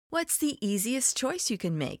What's the easiest choice you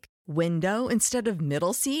can make? Window instead of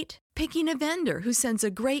middle seat? Picking a vendor who sends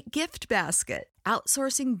a great gift basket?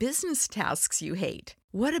 Outsourcing business tasks you hate?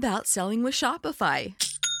 What about selling with Shopify?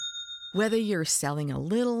 Whether you're selling a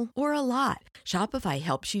little or a lot, Shopify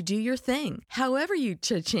helps you do your thing, however you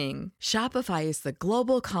cha-ching. Shopify is the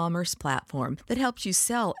global commerce platform that helps you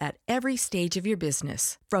sell at every stage of your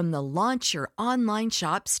business. From the launch your online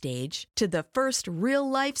shop stage to the first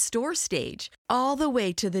real-life store stage, all the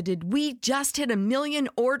way to the did we just hit a million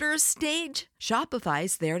orders stage.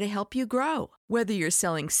 Shopify's there to help you grow. Whether you're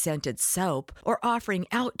selling scented soap or offering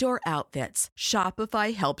outdoor outfits,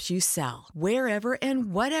 Shopify helps you sell. Wherever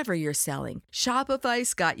and whatever you're selling,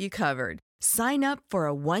 Shopify's got you covered. Sign up for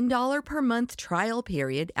a $1 per month trial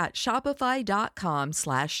period at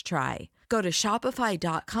shopify.com/try. Go to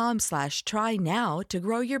shopify.com/try now to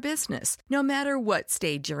grow your business, no matter what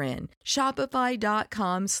stage you're in.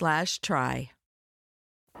 Shopify.com/try.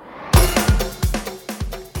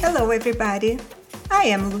 Hello, everybody. I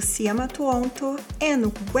am Lucia Matuonto,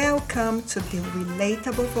 and welcome to the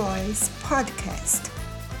Relatable Voice podcast,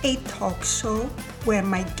 a talk show where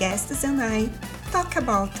my guests and I talk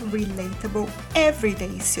about relatable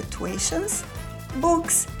everyday situations,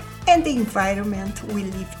 books, and the environment we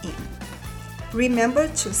live in. Remember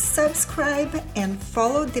to subscribe and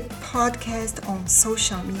follow the podcast on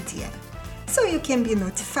social media so you can be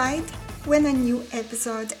notified when a new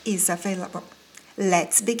episode is available.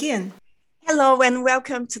 Let's begin. Hello and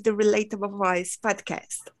welcome to the Relatable Voice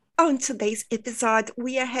podcast. On today's episode,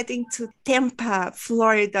 we are heading to Tampa,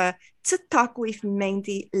 Florida to talk with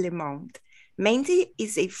Mandy Lemond. Mandy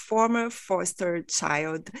is a former foster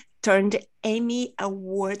child turned Emmy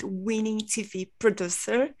Award-winning TV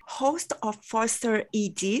producer, host of Foster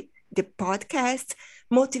ED, the podcast,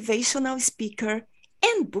 motivational speaker,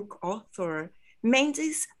 and book author.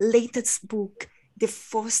 Mandy's latest book, The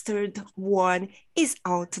Fostered One, is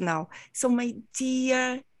out now. So my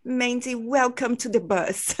dear Mandy, welcome to the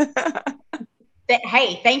bus.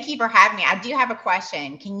 Hey, thank you for having me. I do have a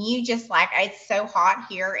question. Can you just it's so hot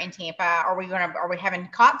here in Tampa. Are we having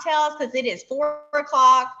cocktails? Because it is 4:00.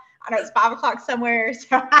 I know it's 5:00 somewhere.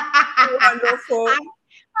 So Wonderful.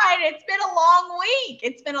 It's been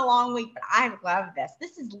a long week. But I love this.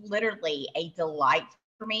 This is literally a delight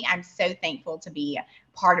for me. I'm so thankful to be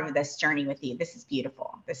part of this journey with you. This is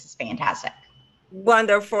beautiful. This is fantastic.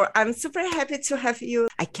 Wonderful. I'm super happy to have you.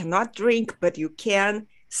 I cannot drink, but you can.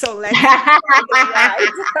 So let's I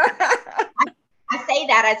say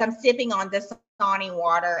that as I'm sipping on this Dasani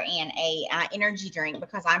water and a energy drink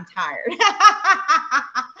because I'm tired.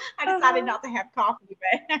 I decided not to have coffee,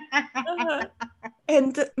 but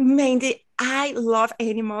And Mandy, I love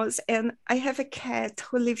animals, and I have a cat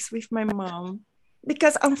who lives with my mom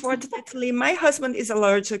because unfortunately my husband is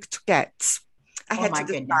allergic to cats. I had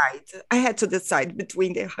to decide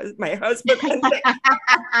between my husband and the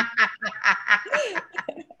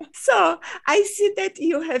So I see that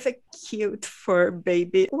you have a cute fur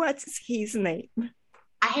baby. What's his name?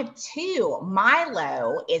 I have two.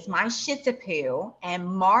 Milo is my Shih Tzu, and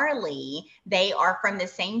Marley, they are from the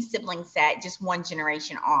same sibling set, just one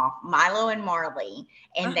generation off. Milo and Marley,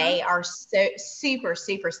 and they are so super,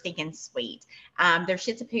 super stinking sweet. They're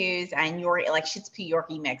Shih Tzus and Shih Tzu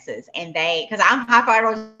Yorkie mixes, and because I'm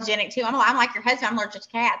hypoallergenic too. I'm like your husband. I'm allergic to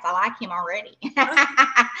cats. I like him already.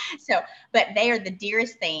 But they are the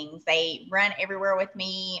dearest things. They run everywhere with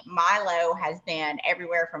me. Milo has been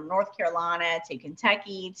everywhere from North Carolina to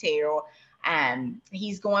Kentucky to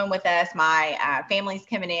he's going with us. My family's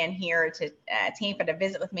coming in here to Tampa to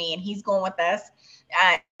visit with me, and he's going with us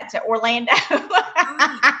to Orlando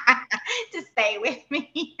to stay with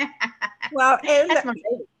me. Well, and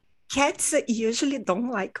cats usually don't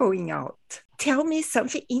like going out. Tell me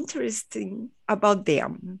something interesting about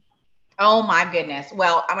them. Oh my goodness.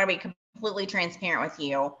 Well, I'm going to be completely transparent with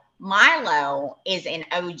you. Milo is an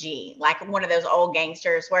OG, like one of those old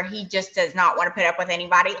gangsters where he just does not want to put up with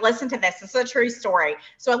anybody. Listen to this. This is a true story.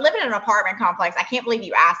 So I live in an apartment complex. I can't believe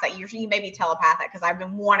you asked that. You may be telepathic because I've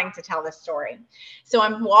been wanting to tell this story. So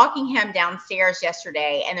I'm walking him downstairs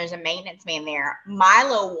yesterday, and there's a maintenance man there.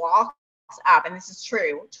 Milo walks up, and this is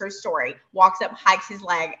true story, walks up, hikes his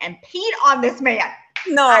leg, and peed on this man.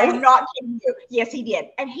 No. I'm not kidding you. Yes, he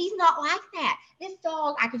did. And he's not like that. This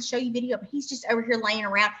dog, I could show you video, but he's just over here laying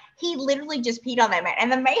around. He literally just peed on that man.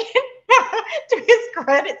 And the man, to his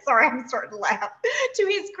credit, sorry, I'm starting to laugh. To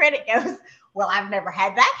his credit goes, well, I've never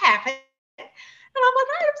had that happen. And I'm like,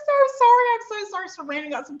 I'm so sorry. So ran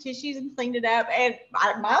and got some tissues and cleaned it up. And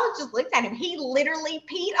Miles just looked at him. He literally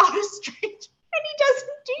peed on a stranger. And he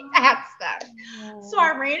doesn't do that stuff. So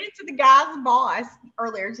I ran into the guy's boss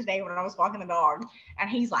earlier today when I was walking the dog, and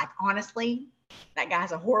he's like, honestly, that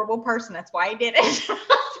guy's a horrible person. That's why he did it. Oh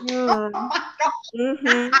Mm. my God.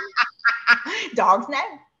 Mm-hmm. Dogs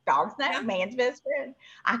know. Dogs know. Yeah. Man's best friend.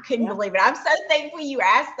 I couldn't Yeah. believe it. I'm so thankful you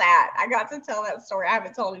asked that. I got to tell that story. I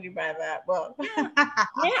haven't told anybody that. Well, Yeah.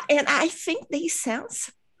 Yeah. And I think they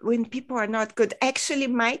sense when people are not good. Actually,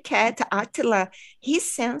 my cat, Attila, he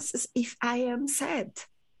senses if I am sad.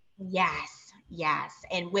 yes, yes.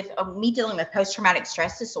 And with me dealing with post traumatic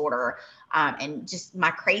stress disorder, and just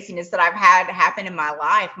my craziness that I've had happen in my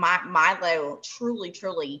life, my Milo truly,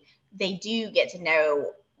 truly, they do get to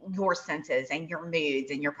know your senses and your moods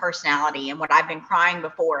and your personality. And what I've been crying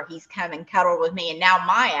before, he's come and cuddled with me. And now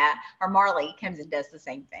Maya or Marley comes and does the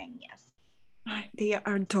same thing. Yes. They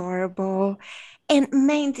are adorable. And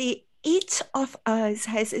Mandy, each of us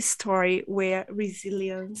has a story where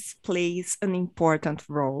resilience plays an important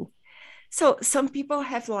role. So some people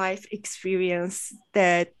have life experience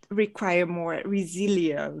that require more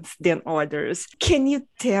resilience than others. Can you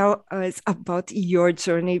tell us about your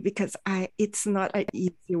journey? Because it's not an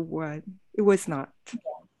easy one. It was not.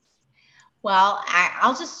 Well,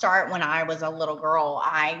 I'll just start when I was a little girl.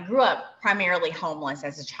 I grew up primarily homeless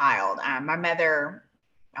as a child. My mother,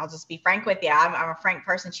 I'll just be frank with you, I'm a frank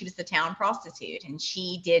person. She was the town prostitute, and um,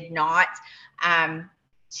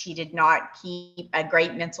 she did not keep a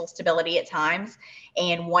great mental stability at times.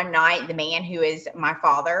 And one night, the man who is my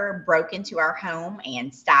father broke into our home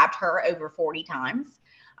and stabbed her over 40 times.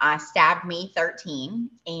 Stabbed me 13,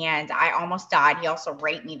 and I almost died. He also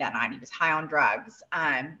raped me that night. He was high on drugs.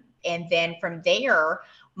 And then from there,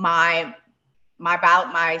 my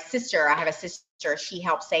my sister, I have a sister, she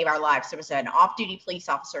helped save our lives. There was an off-duty police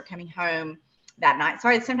officer coming home that night.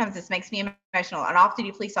 Sorry, sometimes this makes me emotional. An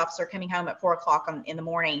off-duty police officer coming home at 4 o'clock in the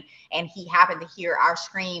morning, and he happened to hear our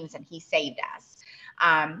screams, and he saved us.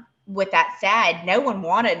 With that said, no one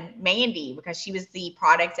wanted Mandy because she was the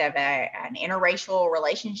product of an interracial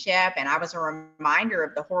relationship, and I was a reminder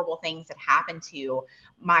of the horrible things that happened to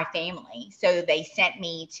my family. So they sent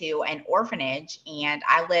me to an orphanage, and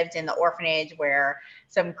I lived in the orphanage where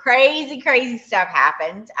some crazy, crazy stuff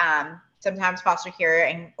happened. Sometimes foster care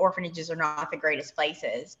and orphanages are not the greatest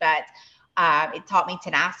places, but it taught me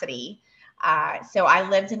tenacity. So I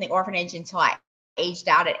lived in the orphanage until I aged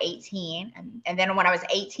out at 18. And then when I was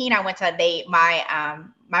 18, I went to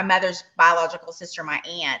my mother's biological sister, my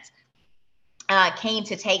aunt, came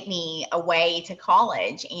to take me away to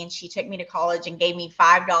college, and she took me to college and gave me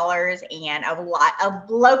 $5 and a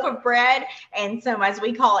loaf of bread and some, as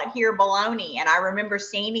we call it here, bologna. And I remember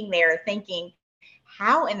standing there thinking,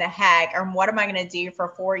 how in the heck, or what am I going to do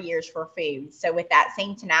for 4 years for food? So with that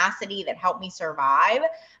same tenacity that helped me survive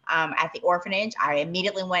at the orphanage, I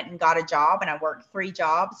immediately went and got a job, and I worked 3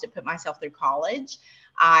 jobs to put myself through college.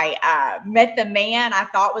 I met the man I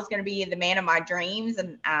thought was going to be the man of my dreams,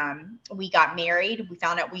 and we got married. We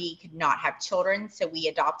found out we could not have children, so we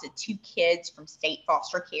adopted 2 kids from state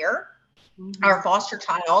foster care. Mhm. Our foster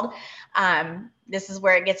child, this is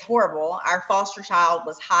where it gets horrible. Our foster child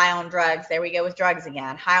was high on drugs. There we go with drugs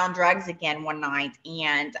again. High on drugs again one night,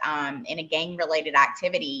 and in a gang-related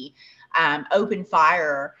activity, opened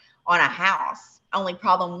fire on a house. Only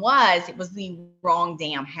problem was it was the wrong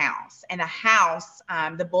damn house. And the house,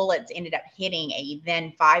 the bullets ended up hitting a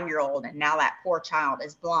then 5-year-old, and now that poor child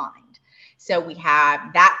is blind. So we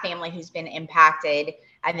have that family who's been impacted,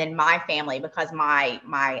 and then my family, because my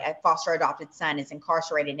foster adopted son is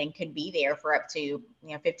incarcerated and could be there for up to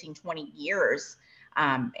 15, 20 years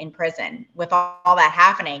in prison. With all that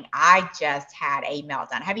happening, I just had a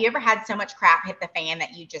meltdown. Have you ever had so much crap hit the fan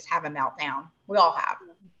that you just have a meltdown? We all have.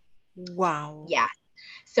 Wow. Yeah.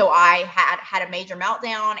 So I had a major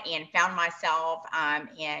meltdown and found myself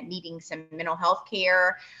in needing some mental health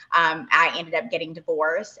care. I ended up getting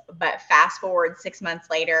divorced, but fast forward 6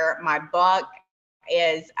 months later, my book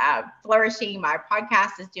is flourishing. My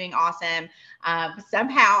podcast is doing awesome.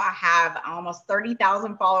 Somehow I have almost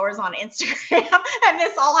 30,000 followers on Instagram, and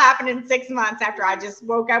this all happened in 6 months after I just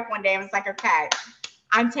woke up one day and was like, okay,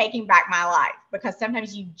 I'm taking back my life, because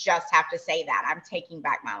sometimes you just have to say that. I'm taking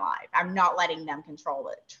back my life. I'm not letting them control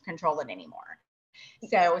it anymore.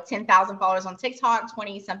 So 10,000 followers on TikTok,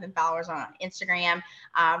 20 something followers on Instagram.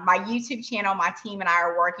 My YouTube channel, my team and I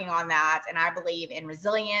are working on that. And I believe in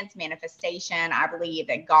resilience, manifestation. I believe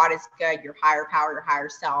that God is good, your higher power, your higher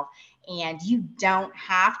self. And you don't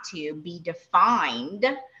have to be defined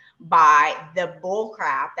by the bull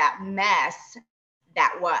crap, that mess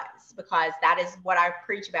that was, because that is what I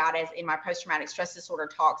preach about as in my post-traumatic stress disorder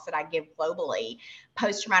talks that I give globally.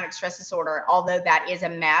 Post-traumatic stress disorder, although that is a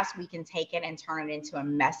mess, we can take it and turn it into a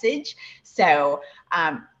message. So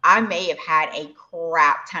I may have had a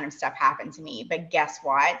crap ton of stuff happen to me, but guess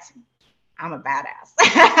what? I'm a badass.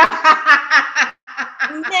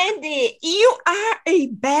 Mandy, you are a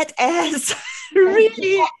badass.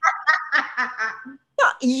 Really.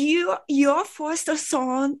 Your foster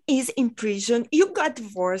son is in prison. You got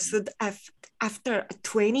divorced after a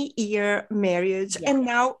 20-year marriage, Yeah. and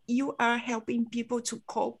now you are helping people to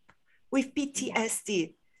cope with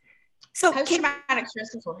PTSD. So post-traumatic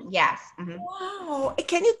stress disorder. Yes. Mm-hmm. Wow.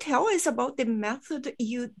 Can you tell us about the method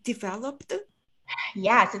you developed?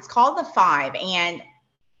 Yes, it's called the 5. And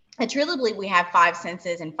I truly believe we have 5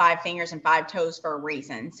 senses and 5 fingers and 5 toes for a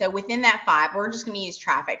reason. So within that 5, we're just going to use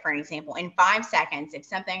traffic for an example. In 5 seconds, if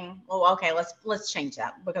something, well, okay, let's change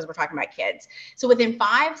that because we're talking about kids. So within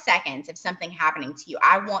 5 seconds of something happening to you,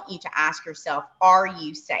 I want you to ask yourself, are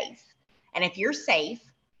you safe? And if you're safe,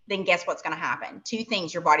 then guess what's going to happen? 2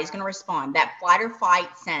 things, your body's going to respond. That flight or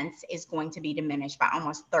flight sense is going to be diminished by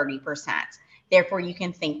almost 30%. Therefore, you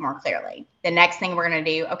can think more clearly. The next thing we're going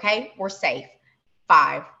to do, okay, we're safe.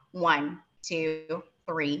 5, 1, 2,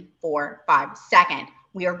 3, 4, 5. Second,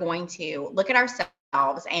 we are going to look at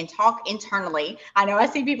ourselves and talk internally. I know I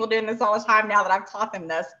see people doing this all the time now that I've taught them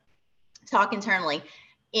this. Talk internally.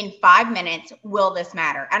 In 5 minutes, will this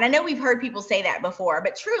matter? And I know we've heard people say that before,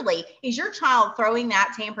 but truly, is your child throwing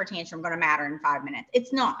that temper tantrum going to matter in 5 minutes?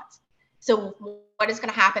 It's not. So what is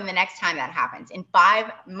going to happen the next time that happens? In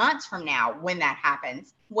 5 months from now, when that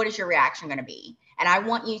happens, what is your reaction going to be? And I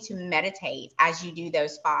want you to meditate as you do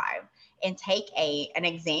those 5 and take an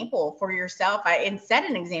example for yourself and set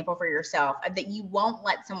an example for yourself that you won't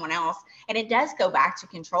let someone else. And it does go back to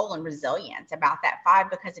control and resilience about that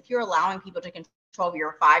 5, because if you're allowing people to control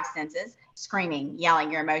your 5 senses, screaming,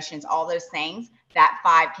 yelling, your emotions, all those things, that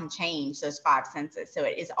 5 can change those 5 senses. So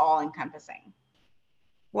it is all encompassing.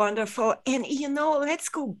 Wonderful. And, let's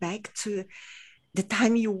go back to the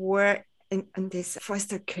time you were in this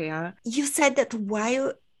foster care. You said that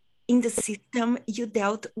while in the system, you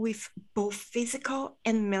dealt with both physical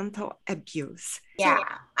and mental abuse. Yeah.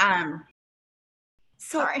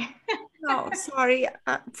 Sorry. No, sorry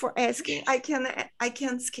for asking. I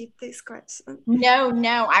can skip this question.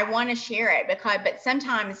 No, I want to share it but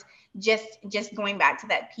sometimes just going back to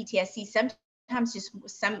that PTSD, sometimes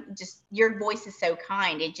just your voice is so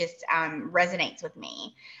kind. It just resonates with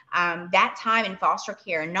me. That time in foster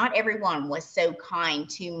care, not everyone was so kind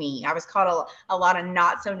to me. I was called a lot of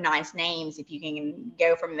not so nice names, if you can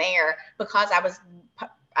go from there, because I was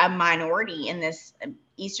a minority in this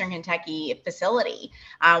Eastern Kentucky facility.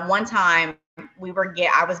 One time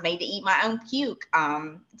I was made to eat my own puke.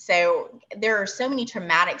 So there are so many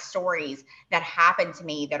traumatic stories that happened to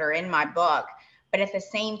me that are in my book. But at the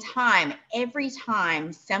same time, every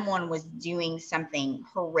time someone was doing something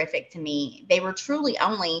horrific to me, they were truly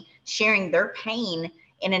only sharing their pain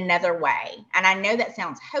in another way. And I know that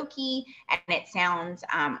sounds hokey and it sounds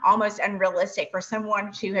almost unrealistic for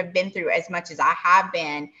someone to have been through as much as I have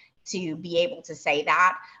been to be able to say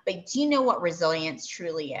that. But do you know what resilience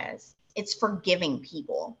truly is? It's forgiving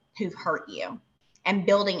people who've hurt you and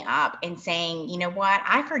building up and saying, you know what,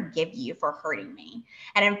 I forgive you for hurting me.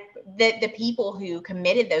 And the people who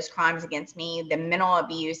committed those crimes against me, the mental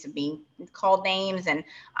abuse of being called names and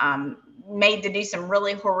made to do some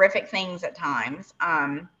really horrific things at times.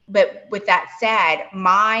 But with that said,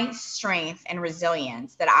 my strength and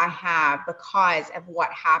resilience that I have because of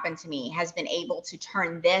what happened to me has been able to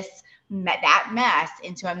turn that mess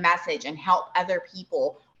into a message and help other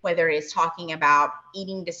people, whether it is talking about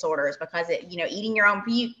eating disorders, because eating your own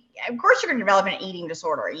puke, of course you're going to develop an eating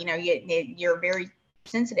disorder. You're very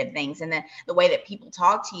sensitive things, and the way that people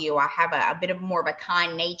talk to you, I have a bit of more of a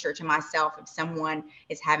kind nature to myself if someone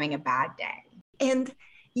is having a bad day. And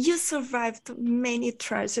you survived many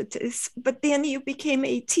tragedies, but then you became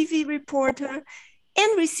a TV reporter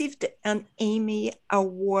and received an Emmy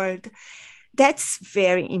Award. That's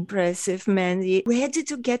very impressive, Mandy. Where did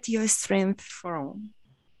you get your strength from?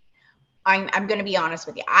 I'm going to be honest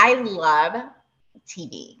with you. I love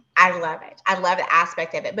TV. I love it. I love the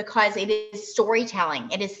aspect of it because it is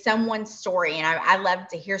storytelling. It is someone's story. And I love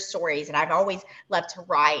to hear stories, and I've always loved to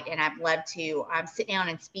write, and I've loved to sit down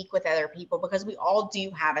and speak with other people because we all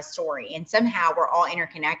do have a story and somehow we're all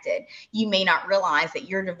interconnected. You may not realize that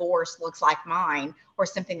your divorce looks like mine, or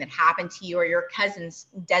something that happened to you, or your cousin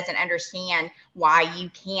doesn't understand why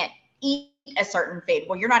you can't eat a certain food.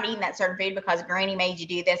 Well, you're not eating that certain food because granny made you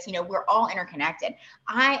do this. We're all interconnected.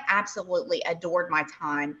 I absolutely adored my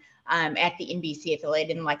time at the NBC affiliate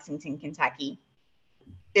in Lexington, Kentucky.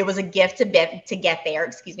 It was a gift to get there.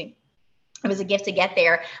 Excuse me. It was a gift to get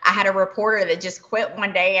there. I had a reporter that just quit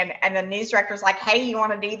one day, and the news director was like, "Hey, you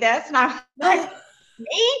want to do this?" And I'm like,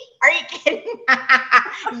 "Me? Are you kidding?"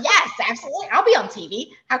 Yes, absolutely. I'll be on TV.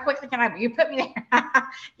 How quickly can I? You put me there.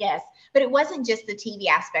 Yes. But it wasn't just the TV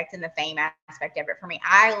aspect and the fame aspect of it for me.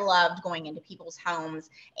 I loved going into people's homes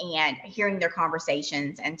and hearing their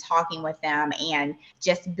conversations and talking with them and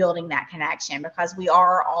just building that connection, because we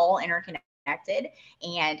are all interconnected.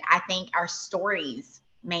 And I think our stories,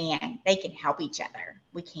 man, they can help each other.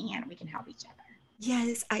 We can help each other.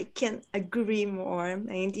 Yes, I can agree more,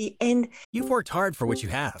 Mandy. And You've worked hard for what you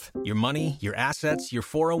have. Your money, your assets, your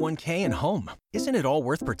 401k, and home. Isn't it all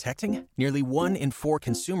worth protecting? Nearly 1 in 4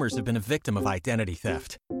 consumers have been a victim of identity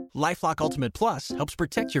theft. LifeLock Ultimate Plus helps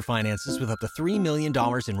protect your finances with up to $3 million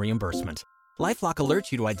in reimbursement. LifeLock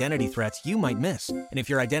alerts you to identity threats you might miss. And if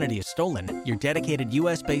your identity is stolen, your dedicated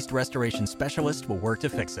U.S.-based restoration specialist will work to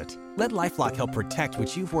fix it. Let LifeLock help protect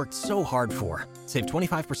what you've worked so hard for. Save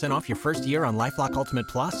 25% off your first year on LifeLock Ultimate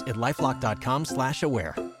Plus at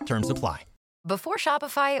LifeLock.com/aware. Terms apply. Before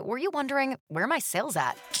Shopify, were you wondering, where are my sales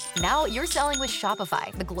at? Now you're selling with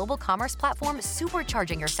Shopify, the global commerce platform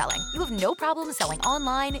supercharging your selling. You have no problem selling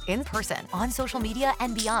online, in person, on social media,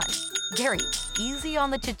 and beyond. Gary, easy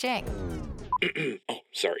on the cha-ching. Oh,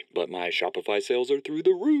 sorry, but my Shopify sales are through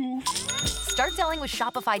the roof. Start selling with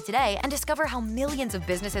Shopify today and discover how millions of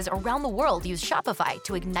businesses around the world use Shopify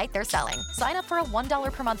to ignite their selling. Sign up for a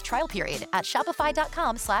 $1 per month trial period at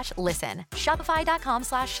shopify.com/listen.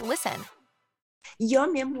 Shopify.com/listen.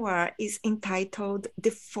 your memoir is entitled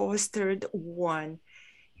The Fostered One.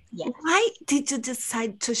 Yes. Why did you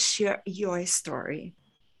decide to share your story?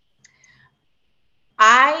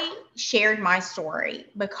 I shared my story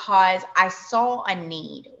because I saw a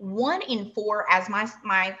need. 1 in 4, as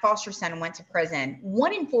my foster son went to prison,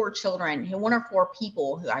 1 in 4 children, 1 or 4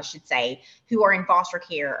 people who I should say, who are in foster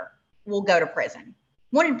care will go to prison.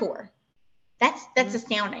 1 in 4. That's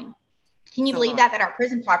astounding. Can you believe that our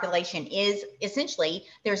prison population is essentially,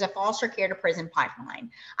 there's a foster care to prison pipeline.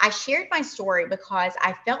 I shared my story because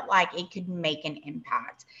I felt like it could make an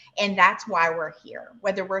impact. And that's why we're here.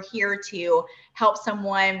 Whether we're here to help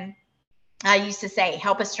someone, I used to say,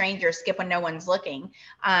 help a stranger skip when no one's looking.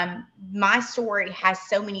 My story has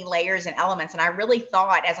so many layers and elements. And I really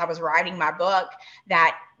thought as I was writing my book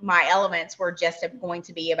that my elements were just going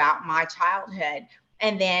to be about my childhood.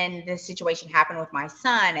 And then the situation happened with my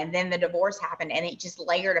son, and then the divorce happened, and it just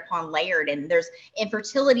layered upon layered. And there's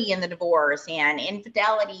infertility in the divorce and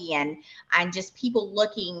infidelity and just people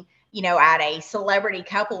looking, at a celebrity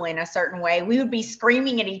couple in a certain way. We would be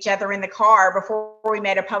screaming at each other in the car before we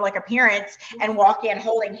made a public appearance and walk in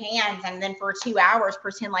holding hands. And then for 2 hours,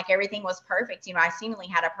 pretend like everything was perfect. I seemingly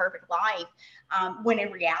had a perfect life. When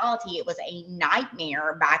in reality, it was a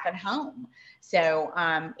nightmare back at home. So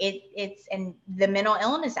it's and the mental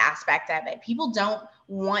illness aspect of it. People don't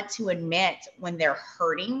want to admit when they're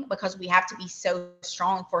hurting, because we have to be so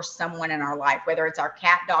strong for someone in our life, whether it's our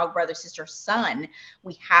cat, dog, brother, sister, son.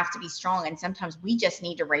 We have to be strong. And sometimes we just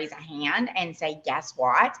need to raise a hand and say, guess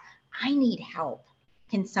what? I need help.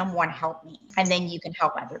 Can someone help me? And then you can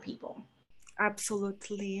help other people.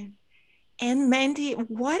 Absolutely. And Mandy,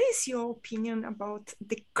 what is your opinion about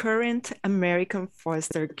the current American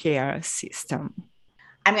foster care system?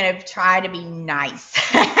 I'm going to try to be nice.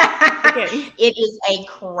 Okay. It is a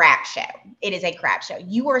crap show. It is a crap show.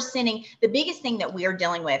 You are sending, the biggest thing that we are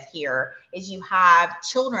dealing with here is you have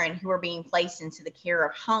children who are being placed into the care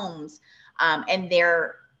of homes, and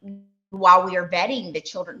while we are vetting the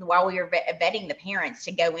children, while we are vetting the parents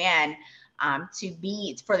to go in,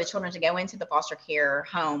 for the children to go into the foster care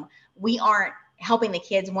home, we aren't helping the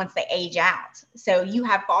kids once they age out. So you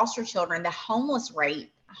have foster children, the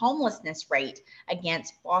homelessness rate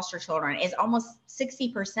against foster children is almost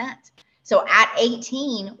 60%. So at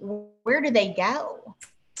 18, where do they go?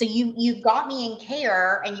 So you've got me in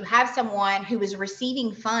care, and you have someone who is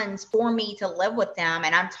receiving funds for me to live with them.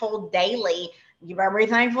 And I'm told daily, you better be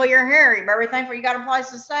thankful you're here. You better be thankful you got a place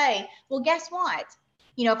to stay. Well, guess what?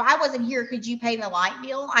 If I wasn't here, could you pay the light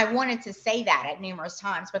bill? I wanted to say that at numerous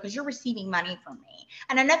times, because you're receiving money from me.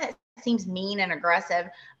 And I know that seems mean and aggressive,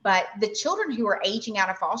 but the children who are aging out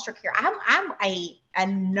of foster care, I'm a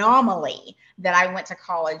anomaly that I went to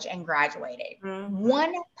college and graduated.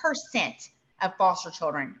 1% of foster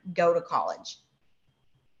children go to college.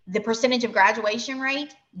 The percentage of graduation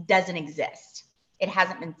rate doesn't exist. It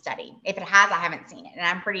hasn't been studied. If it has, I haven't seen it. And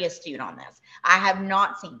I'm pretty astute on this. I have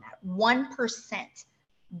not seen that. 1%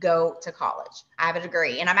 go to college. I have a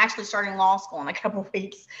degree, and I'm actually starting law school in a couple of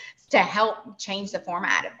weeks to help change the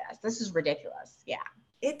format of this. This is ridiculous. Yeah.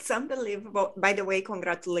 It's unbelievable. By the way,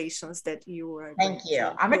 congratulations that you are going Thank you.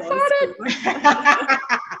 to I'm law excited. school.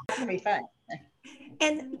 It's going to be fun.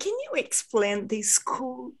 And can you explain the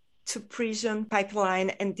school to prison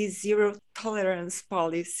pipeline and the zero tolerance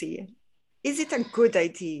policy? Is it a good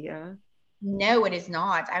idea? No, it is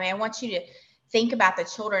not. I mean, I want you to think about the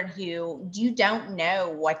children who you don't know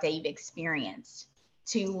what they've experienced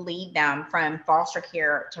to lead them from foster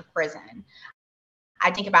care to prison. I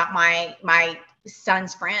think about my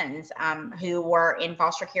son's friends who were in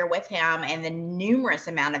foster care with him, and the numerous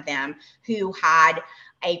amount of them who had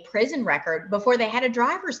a prison record before they had a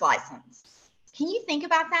driver's license. Can you think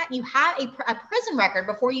about that? You have a prison record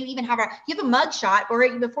before you even have you have a mug shot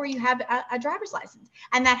or before you have a driver's license.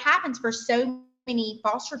 And that happens for so many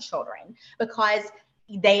foster children because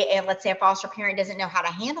let's say a foster parent doesn't know how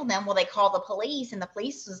to handle them. Well, they call the police, and the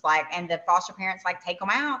police is like, and the foster parents like, take them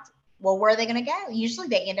out. Well, where are they going to go? Usually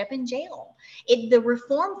they end up in jail. The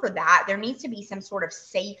reform for that, there needs to be some sort of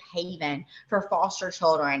safe haven for foster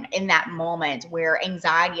children in that moment where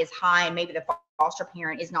anxiety is high and maybe the foster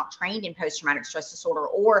parent is not trained in post-traumatic stress disorder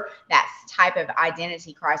or that type of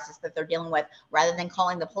identity crisis that they're dealing with. Rather than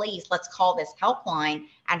calling the police, let's call this helpline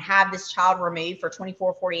and have this child removed for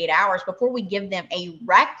 24, 48 hours before we give them a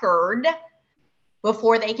record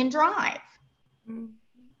before they can drive.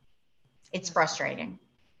 It's frustrating.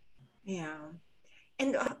 Yeah.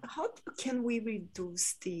 And how can we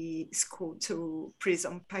reduce the school to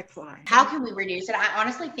prison pipeline? How can we reduce it? I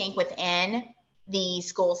honestly think within the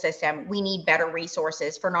school system, we need better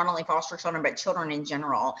resources for not only foster children, but children in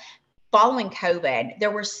general. Following COVID, there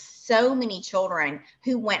were so many children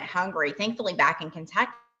who went hungry. Thankfully, back in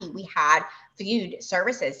Kentucky, we had food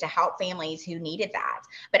services to help families who needed that.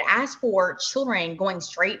 But as for children going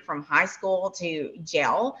straight from high school to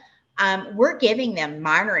jail, we're giving them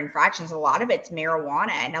minor infractions. A lot of it's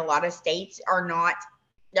marijuana, and a lot of states are not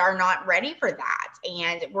ready for that.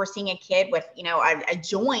 And we're seeing a kid with, a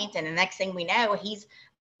joint, and the next thing we know, he's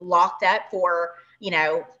locked up for,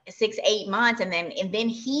 6-8 months. And then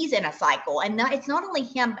he's in a cycle. And it's not only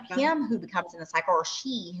him who becomes in the cycle, or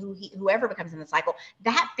whoever becomes in the cycle,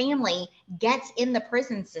 that family gets in the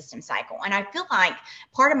prison system cycle. And I feel like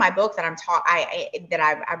part of my book that I'm taught,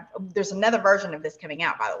 there's another version of this coming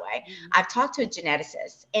out, by the way. Mm-hmm. I've talked to a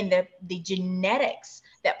geneticist, and the genetics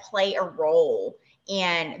that play a role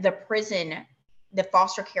in the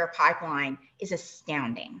foster care pipeline is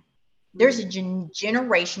astounding. There's a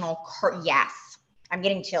generational yes, I'm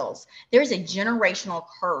getting chills. There's a generational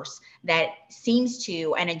curse that seems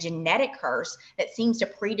to, and a genetic curse that seems to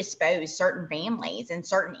predispose certain families and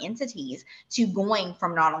certain entities to going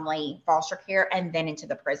from not only foster care and then into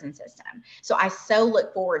the prison system. So I so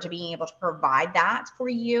look forward to being able to provide that for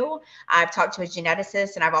you. I've talked to a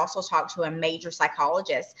geneticist, and I've also talked to a major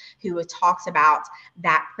psychologist who talks about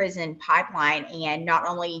that prison pipeline, and not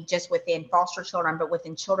only just within foster children, but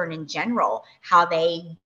within children in general, how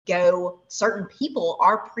certain people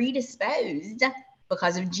are predisposed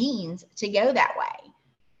because of genes to go that way.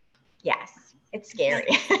 Yes, it's scary.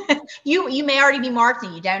 You may already be marked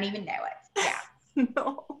and you don't even know it. Yeah.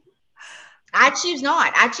 No. I choose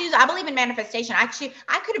not. I believe in manifestation. I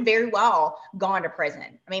could have very well gone to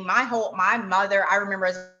prison. I mean, my mother, I remember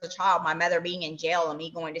as a child, my mother being in jail and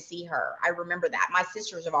me going to see her. I remember that. My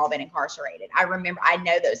sisters have all been incarcerated. I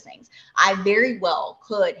know those things. I very well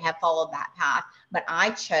could have followed that path, but I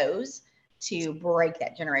chose to break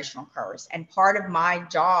that generational curse. And part of my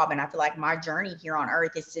job, and I feel like my journey here on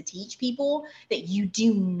earth, is to teach people that you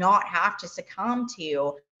do not have to succumb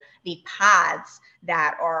to the paths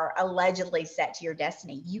that are allegedly set to your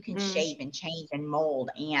destiny. You can shape and change and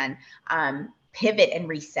mold and pivot and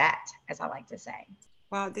reset, as I like to say.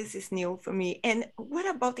 Wow, this is new for me. And what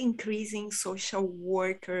about increasing social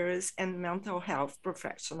workers and mental health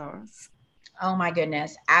professionals? Oh my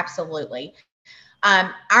goodness, absolutely.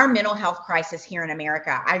 Our mental health crisis here in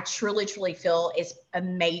America, I truly, truly feel is a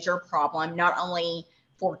major problem, not only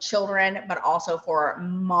for children, but also for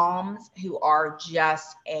moms who are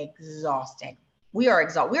just exhausted. We're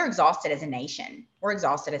exhausted as a nation. We're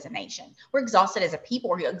exhausted as a nation. We're exhausted as a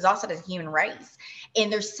people. We're exhausted as a human race.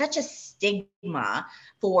 And there's such a stigma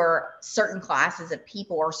for certain classes of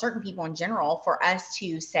people, or certain people in general, for us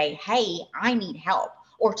to say, hey, I need help,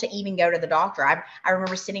 or to even go to the doctor. I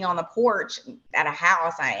remember sitting on the porch at a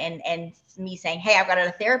house and me saying, hey, I've got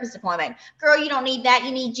a therapist appointment. Girl, you don't need that.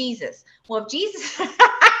 You need Jesus. Well, if Jesus,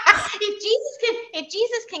 If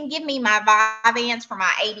Jesus can give me my Vyvanse for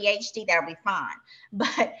my ADHD, that'll be fine.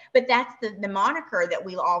 But that's the moniker that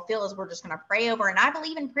we all feel is we're just going to pray over. And I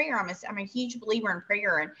believe in prayer. I'm a huge believer in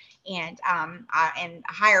prayer and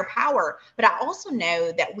higher power. But I also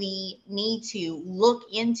know that we need to look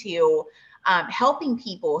into helping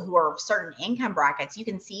people who are certain income brackets. You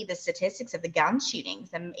can see the statistics of the gun shootings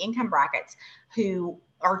and income brackets who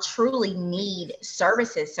are truly need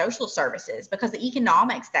services, social services, because the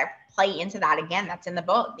economics that play into that, again, that's in the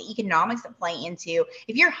book, the economics that play into,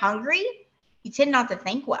 if you're hungry, you tend not to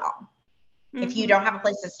think well. Mm-hmm. If you don't have a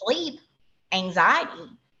place to sleep,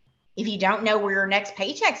 anxiety. If you don't know where your next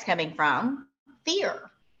paycheck's coming from,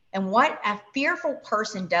 fear. And what a fearful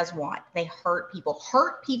person does want, they hurt people.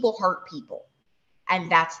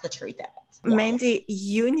 And that's the truth of it. Yes. Mandy,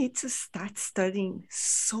 you need to start studying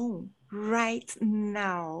soon, right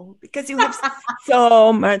now, because you have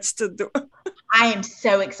so much to do. I am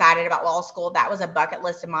so excited about law school. That was a bucket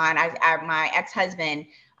list of mine. My ex-husband,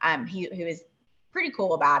 who is pretty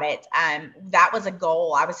cool about it. That was a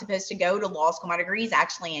goal. I was supposed to go to law school. My degree is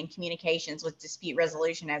actually in communications with dispute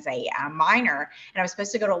resolution as a minor. And I was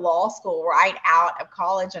supposed to go to law school right out of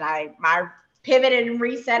college. And I pivoted and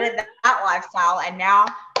resetted that lifestyle. And now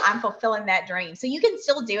I'm fulfilling that dream. So you can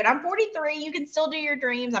still do it. I'm 43. You can still do your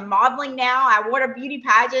dreams. I'm modeling now. I won a beauty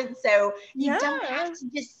pageant. So you don't have to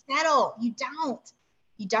just settle. You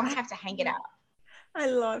don't have to hang it up. I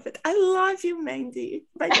love it. I love you, Mandy.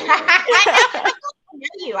 By the way. I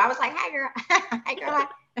know you. I was like, "Hey, girl." Hey, girl.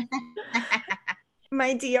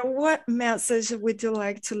 My dear, what message would you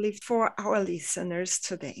like to leave for our listeners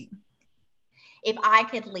today? If I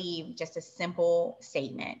could leave just a simple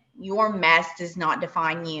statement, your mess does not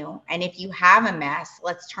define you. And if you have a mess,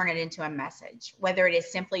 let's turn it into a message. Whether it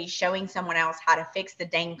is simply showing someone else how to fix the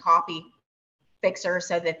dang coffee fixer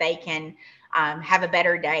so that they can have a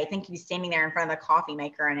better day. Think you're standing there in front of the coffee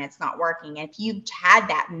maker and it's not working. If you've had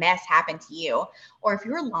that mess happen to you, or if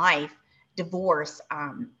your life, divorce,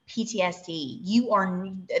 PTSD,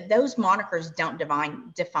 those monikers don't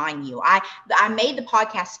define you. I made the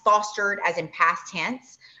podcast fostered as in past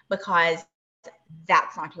tense because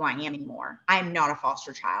that's not who I am anymore. I am not a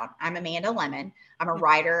foster child. I'm Amanda Lemond. I'm a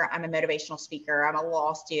writer. I'm a motivational speaker. I'm a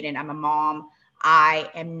law student. I'm a mom. I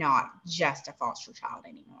am not just a foster child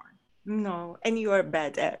anymore. No, and you are a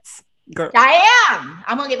badass girl. I am.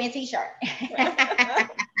 I'm going to get me a t-shirt.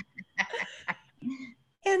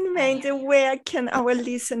 And Mandy, where can our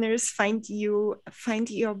listeners find you, find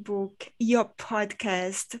your book, your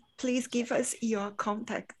podcast? Please give us your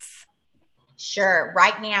contacts. Sure.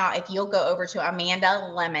 Right now, if you'll go over to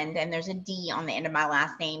Amanda Lemond, and there's a D on the end of my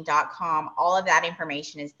last name.com, all of that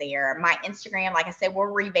information is there. My Instagram, like I said,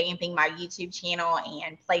 we're revamping my YouTube channel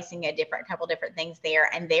and placing a couple different things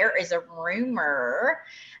there. And there is a rumor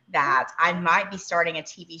that I might be starting a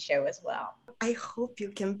TV show as well. I hope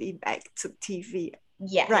you can be back to TV.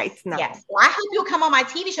 Yes. Right now. Yes. Well, I hope you'll come on my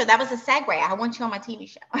TV show. That was a segue. I want you on my TV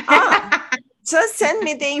show. Just send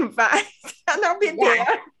me the invite and I'll be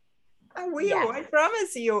there. I will. Yeah. I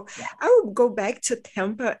promise you. Yeah. I will go back to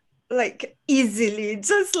Tampa like easily.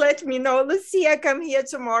 Just let me know, Lucia, come here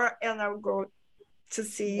tomorrow and I'll go to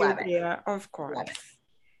see you there, of course.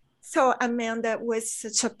 So Amanda, it was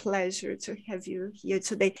such a pleasure to have you here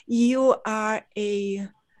today. You are a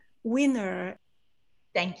winner.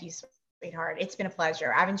 Thank you, sweetheart. It's been a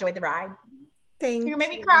pleasure. I've enjoyed the ride. Thank you. You made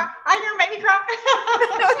me cry. You made me cry.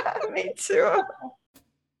 Me too.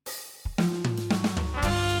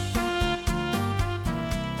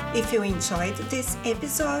 If you enjoyed this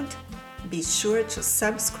episode, be sure to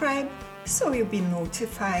subscribe so you'll be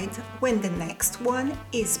notified when the next one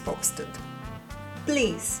is posted.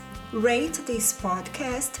 Please rate this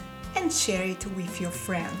podcast and share it with your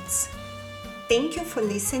friends. Thank you for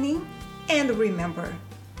listening, and remember,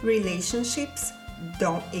 relationships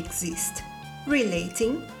don't exist.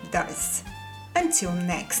 Relating does. Until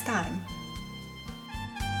next time.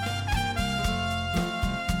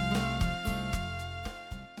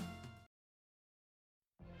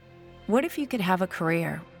 What if you could have a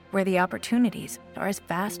career where the opportunities are as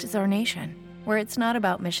vast as our nation, where it's not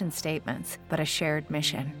about mission statements, but a shared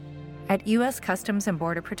mission? At U.S. Customs and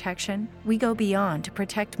Border Protection, we go beyond to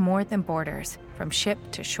protect more than borders, from ship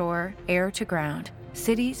to shore, air to ground,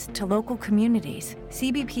 cities to local communities.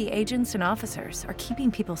 CBP agents and officers are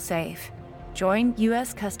keeping people safe. Join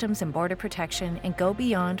U.S. Customs and Border Protection and go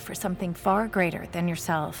beyond for something far greater than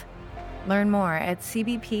yourself. Learn more at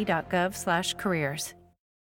cbp.gov/careers.